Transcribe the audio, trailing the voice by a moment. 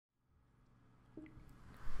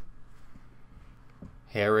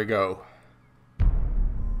Here we go.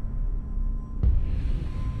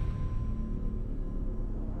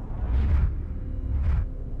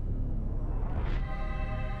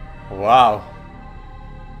 Wow.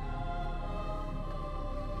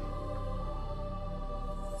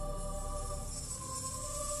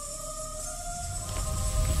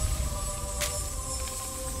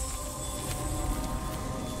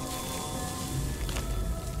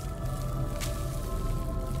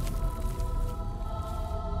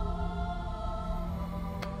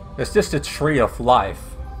 Is this the tree of life?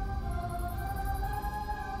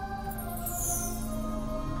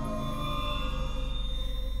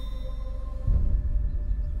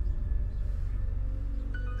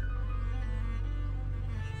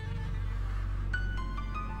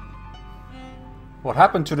 What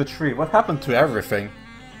happened to the tree? What happened to everything?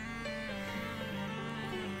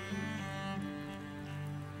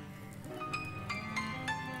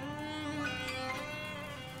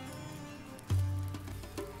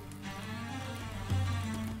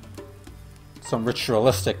 Some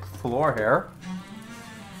ritualistic floor here.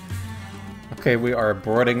 Okay, we are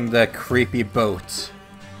boarding the creepy boat.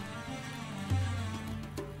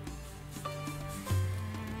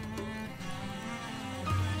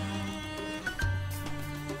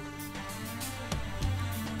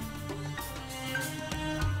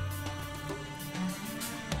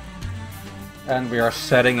 And we are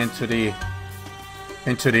setting into the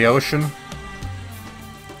ocean.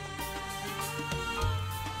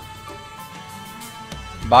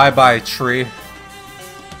 Bye-bye, tree.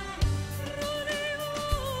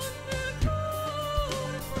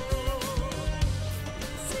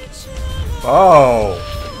 Oh.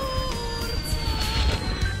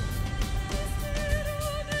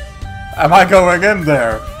 Am I going in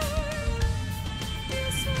there?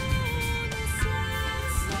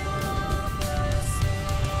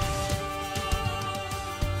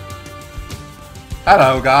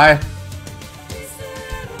 Hello, guy.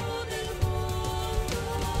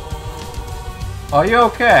 Are you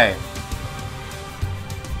okay?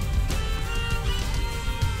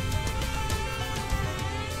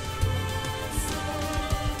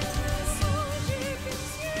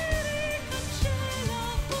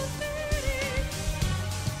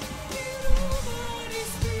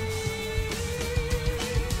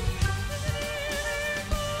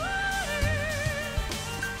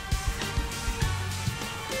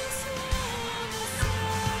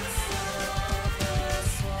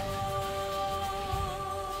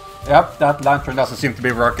 Yep, that lantern doesn't seem to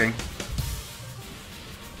be working.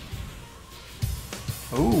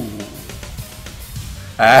 Ooh.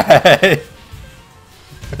 Hey!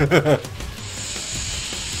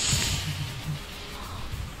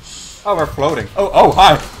 Oh, we're floating. Oh,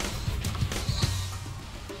 hi!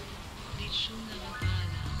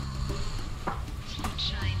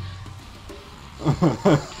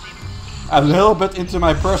 A little bit into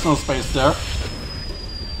my personal space there.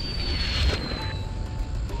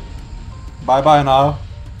 Bye-bye now.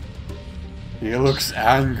 He looks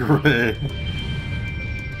angry.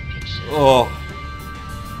 Oh.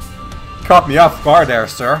 Caught me off guard there,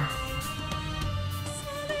 sir.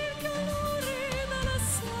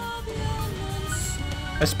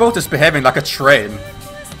 This boat is behaving like a train.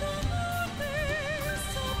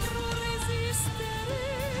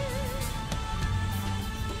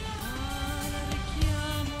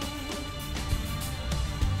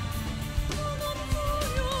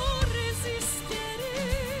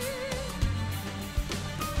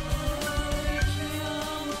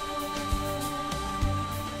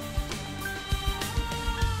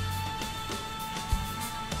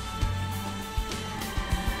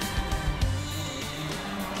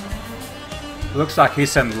 Looks like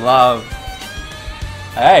he's in love.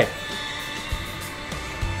 Hey!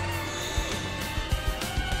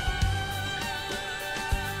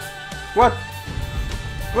 What?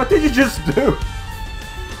 What did you just do?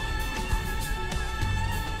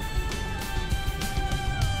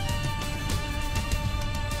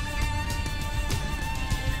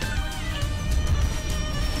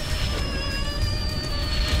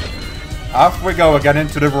 Off we go again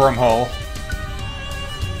into the wormhole.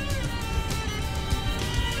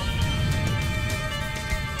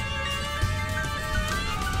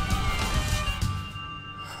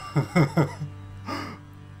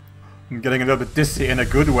 I'm getting a little bit dizzy in a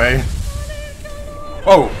good way.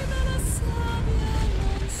 Oh!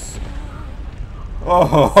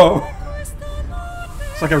 Oh!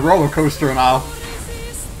 It's like a roller coaster now.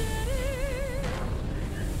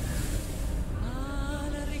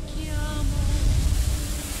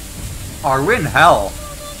 Are we in hell?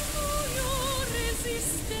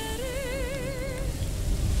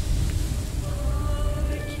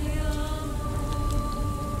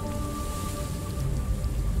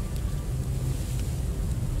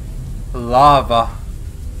 lava.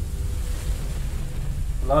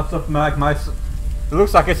 Lots of magma. It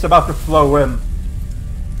looks like it's about to flow in.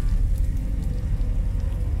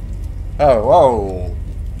 Oh, whoa.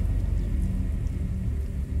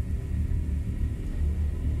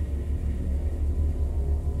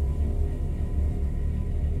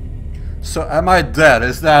 So am I dead?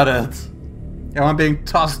 Is that it? Am I being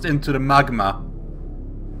tossed into the magma?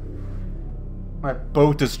 My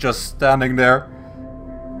boat is just standing there.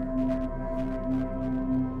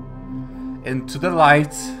 Into the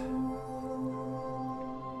light.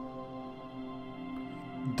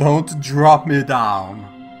 Don't drop me down.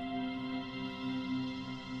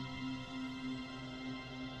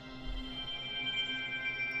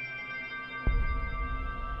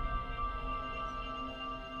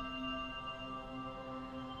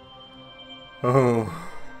 Oh.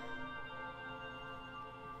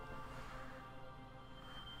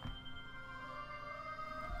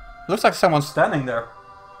 Looks like someone's standing there.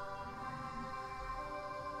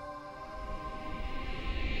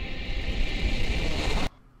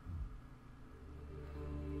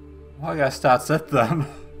 Well, I guess that's it then.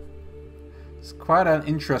 It's quite an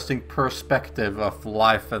interesting perspective of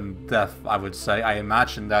life and death, I would say. I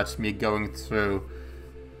imagine that's me going through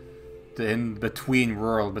the in-between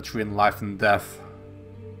world between life and death.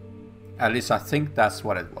 At least I think that's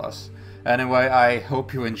what it was. Anyway, I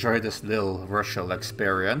hope you enjoyed this little virtual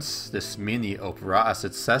experience, this mini opera as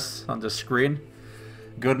it says on the screen.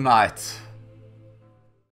 Good night.